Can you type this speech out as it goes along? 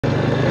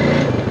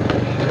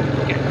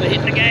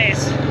hitting the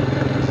gas.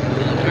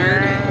 Little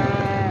turd.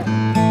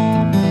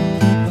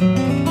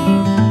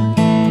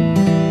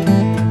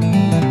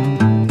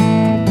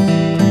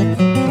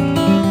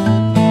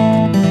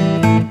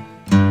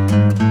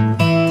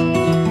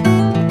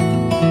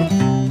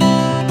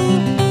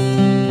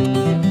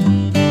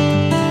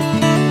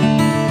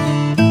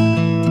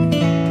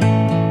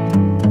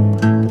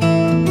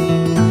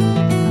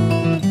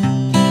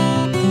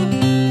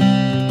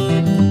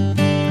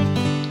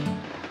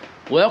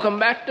 Welcome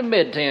back to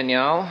Midtown,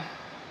 y'all.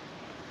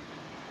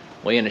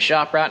 We in the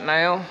shop right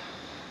now,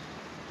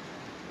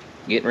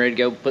 getting ready to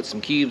go put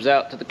some cubes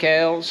out to the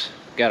cows.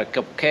 Got a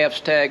couple calves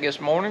tagged this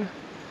morning,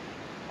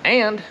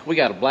 and we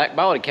got a black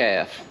body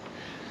calf.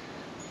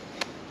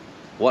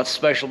 What's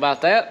special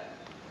about that?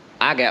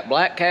 I got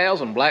black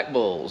cows and black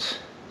bulls,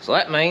 so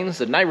that means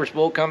the neighbor's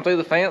bull come through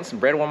the fence and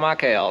bred one of my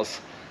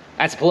cows.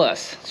 That's a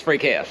plus. It's a free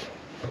calf.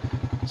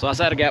 So I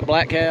said I got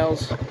black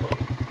cows.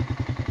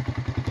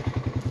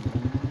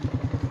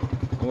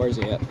 Where's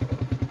he at?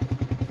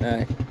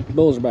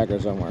 Bulls are back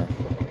there somewhere.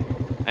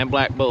 And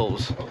black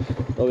bulls.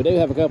 But we do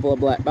have a couple of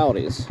black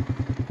bodies.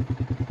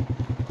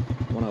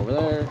 One over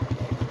there.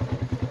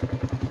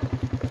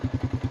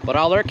 But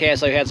all their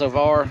calves they've had so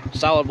far,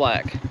 solid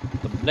black.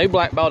 The new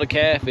black body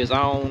calf is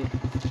on,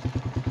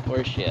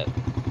 where's she at?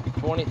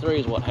 23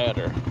 is what had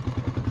her.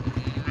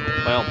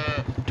 Well,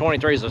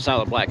 23 is a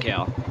solid black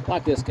cow.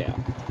 Like this cow.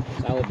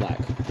 Solid black.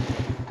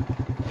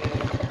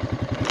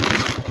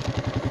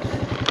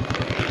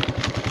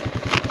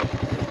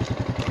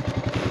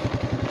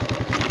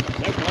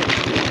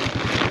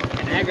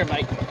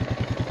 Aggravate.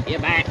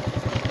 Get back.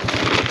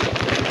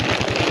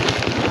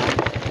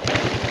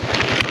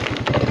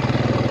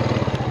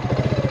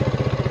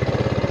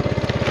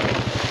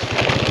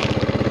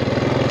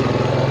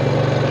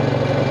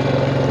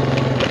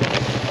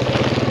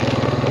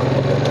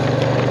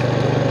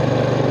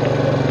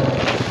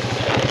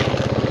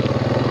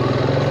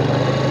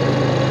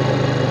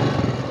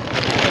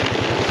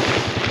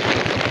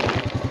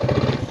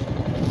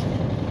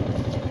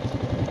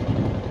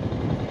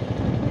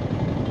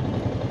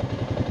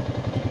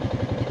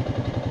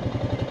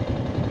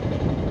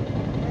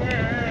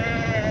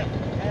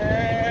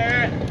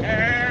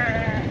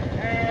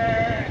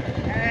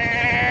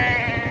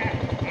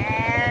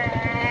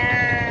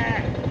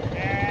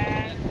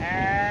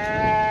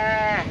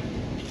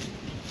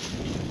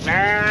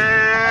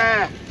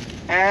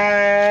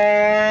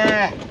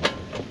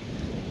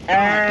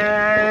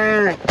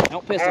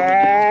 Don't piss on me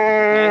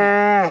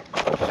now,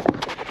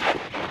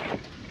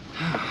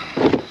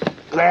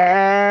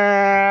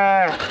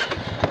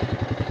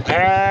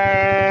 okay?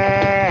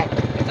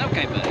 It's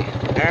okay, buddy.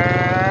 Take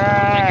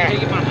care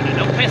of your mama now.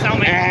 Don't piss on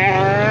me.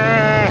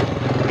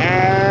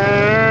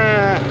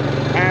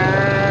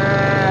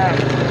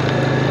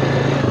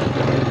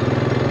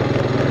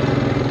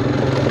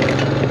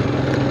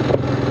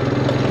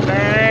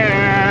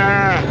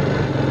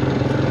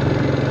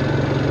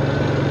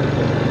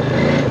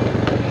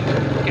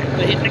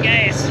 Hitting the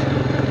gas.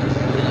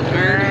 Little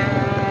turd.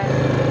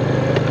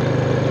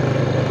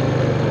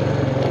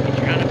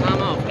 You're trying to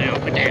climb off now.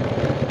 Put that.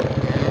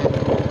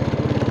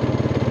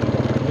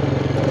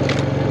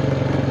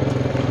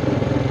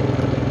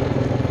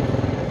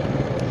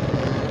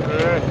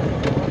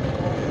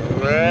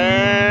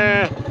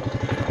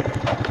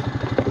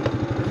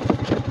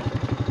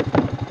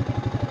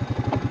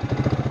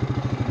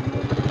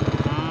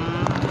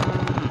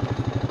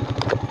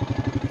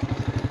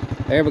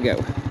 There we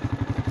go.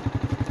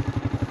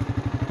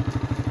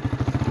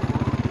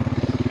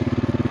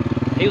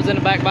 He was in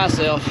the back by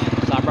himself,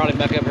 so I brought him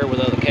back up here with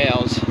the other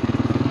cows.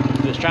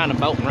 He was trying to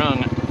bolt and run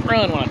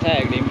when I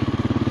tagged him.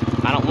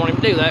 I don't want him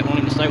to do that. I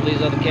want him to stay with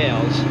these other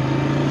cows.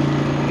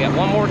 We got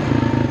one more to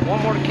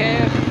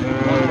calf,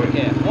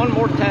 one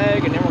more to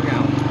tag, and then we're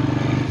gone.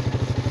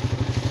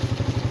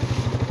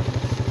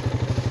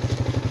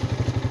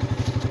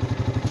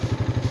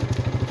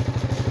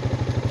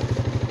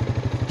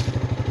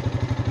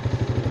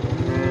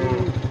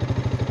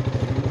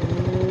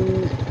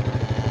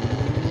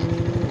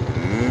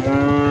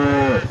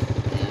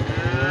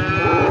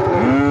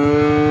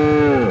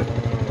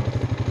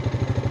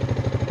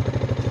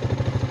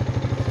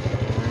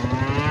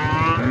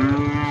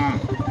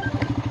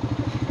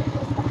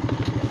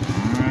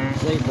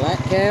 Black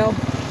cow,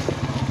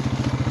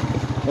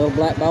 little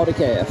black body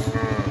calf.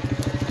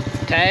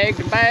 Tagged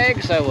and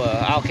bagged, so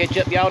I'll catch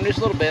up y'all in just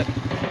a little bit.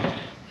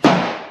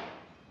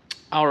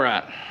 All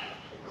right,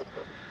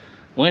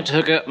 went to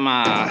hook up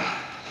my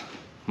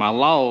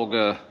log,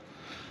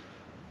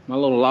 my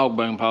little log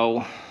boom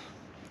pole,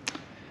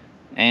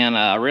 and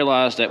I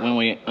realized that when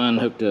we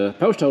unhooked the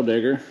post hole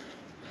digger,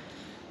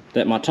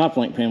 that my top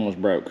link pin was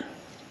broke.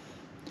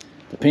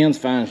 The pin's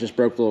fine, it's just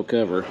broke the little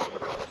cover.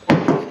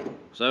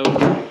 So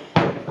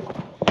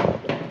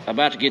I'm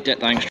about to get that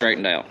thing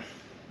straightened out.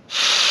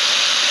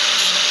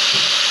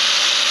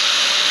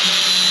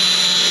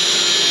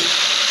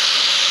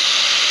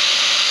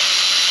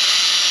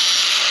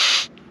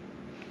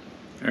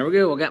 There we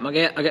go. I got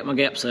my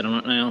gap set on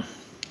it now.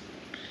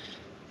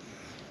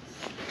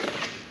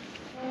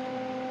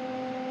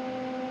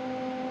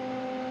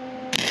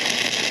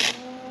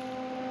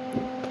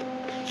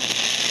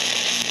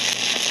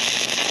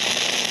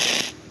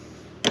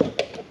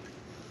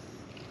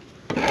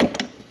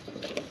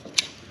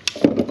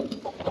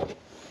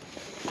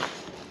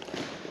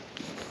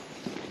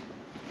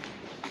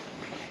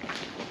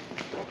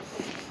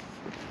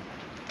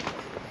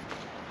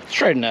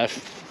 Straight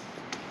enough.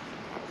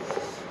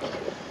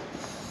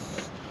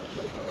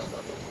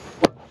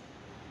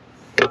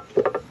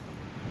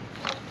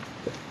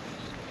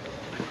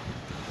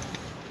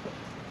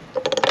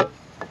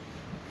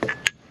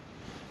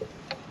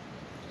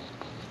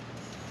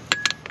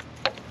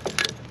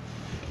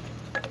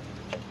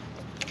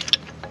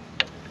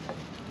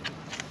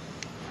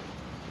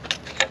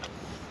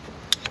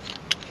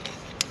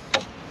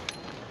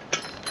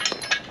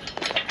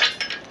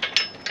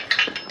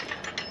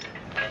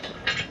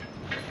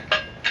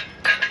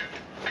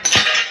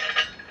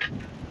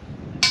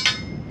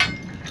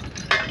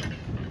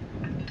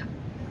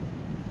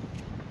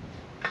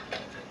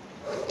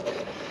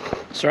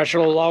 So that's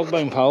your little log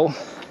boom pole.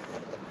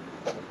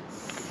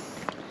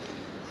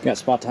 Got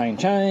spot to hang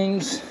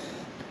chains,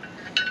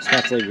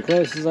 spot to leave your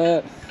closest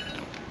at.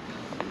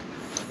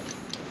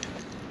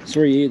 It's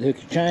where you either hook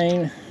your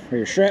chain or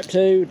your strap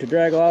to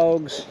drag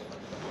logs.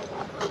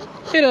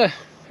 It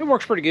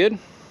works pretty good.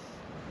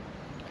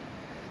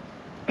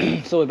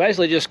 So we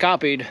basically just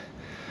copied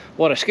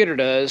what a skidder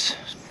does.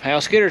 How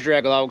skidders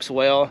drag logs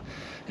well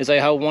is they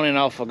hold one end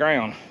off the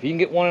ground. If you can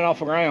get one end off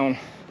the ground,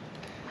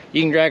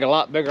 you can drag a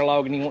lot bigger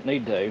log than you won't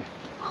need to.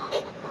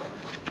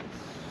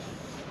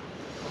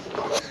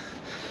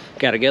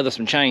 Got to gather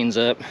some chains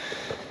up.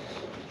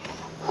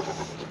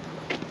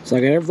 So I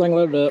got everything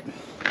loaded up.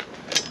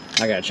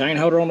 I got a chain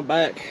holder on the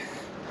back.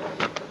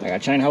 I got a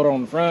chain holder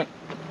on the front.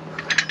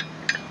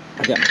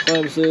 I got my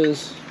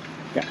clevises.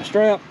 Got my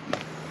strap.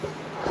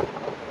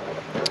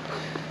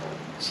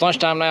 It's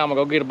lunchtime now. I'm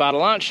gonna go get a bite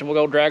of lunch and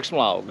we'll go drag some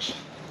logs.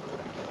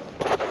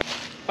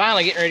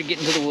 Finally getting ready to get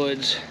into the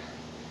woods.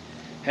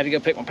 Had to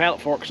go pick my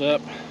pallet forks up.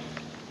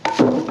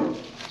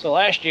 So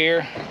last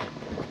year,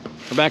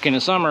 or back in the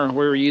summer, we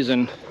were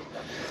using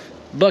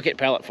bucket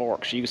pallet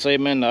forks. You can see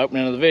them in the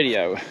opening of the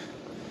video.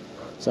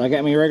 So I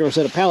got me a regular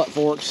set of pallet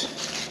forks,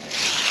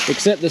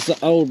 except this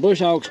old bush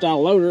hog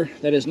style loader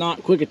that is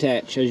not quick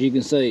attach, as you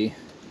can see.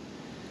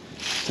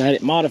 So I had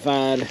it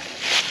modified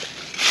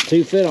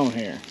to fit on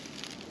here.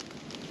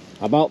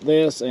 I bought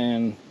this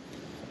and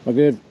my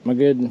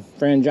good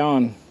friend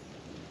John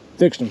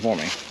fixed them for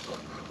me.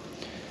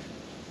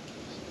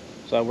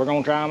 So we're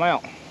gonna try them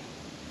out.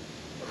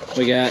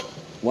 We got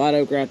white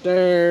oak right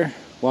there,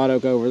 white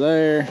oak over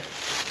there. I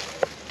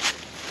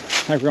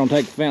think we're gonna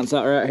take the fence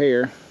out right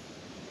here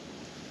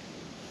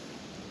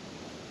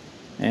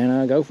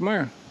and go from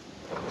there.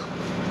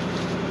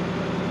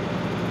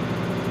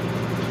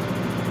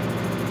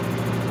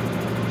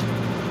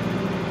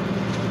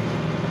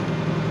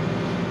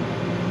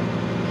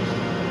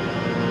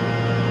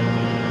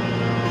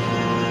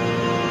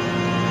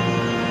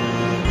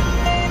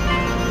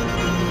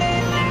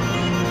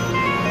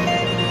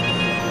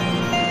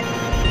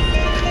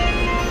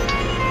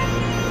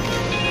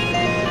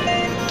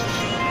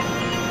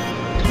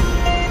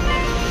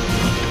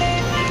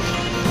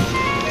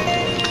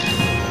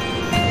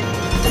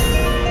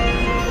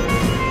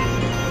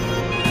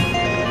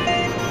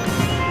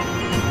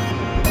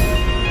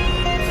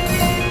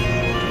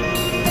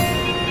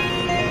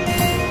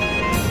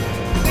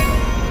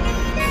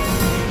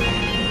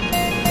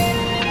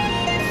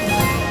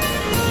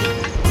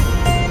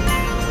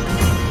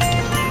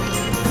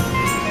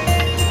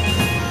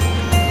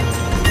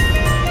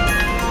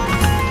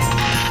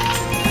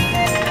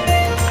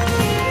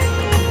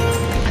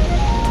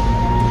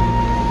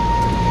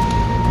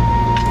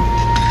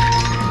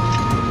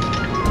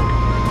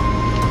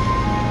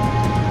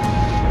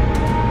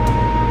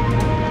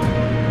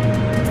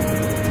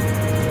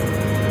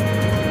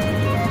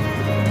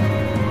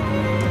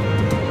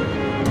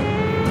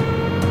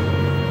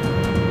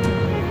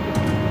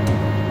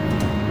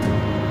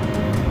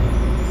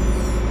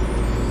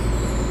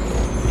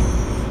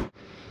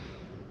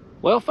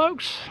 Well,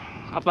 folks,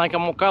 I think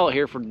I'm gonna call it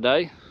here for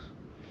today.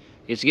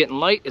 It's getting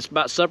late. It's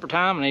about supper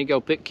time. I need to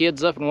go pick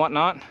kids up and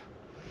whatnot.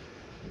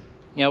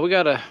 You know, we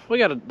got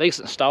a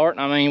decent start.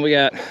 I mean, we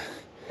got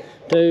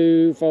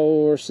 2,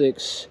 4,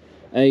 6,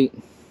 8,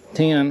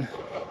 10.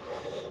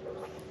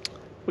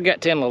 We got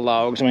 10 little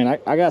logs. I mean,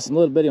 I got some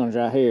little bitty ones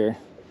right here.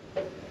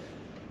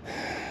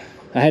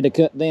 I had to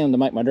cut them to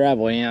make my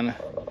driveway in.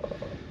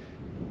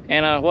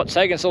 And what's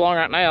taking so long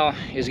right now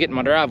is getting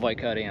my driveway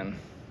cut in.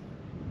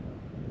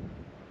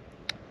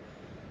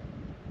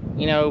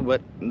 You know,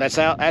 but that's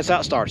how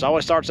it starts. It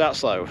always starts out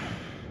slow.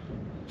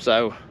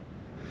 So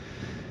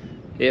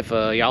if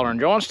y'all are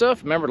enjoying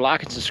stuff, remember to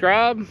like and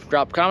subscribe.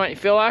 Drop a comment if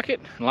you feel like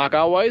it. And like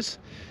always,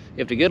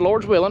 if the good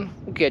Lord's willing,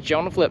 we'll catch you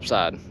on the flip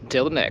side.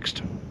 Until the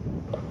next.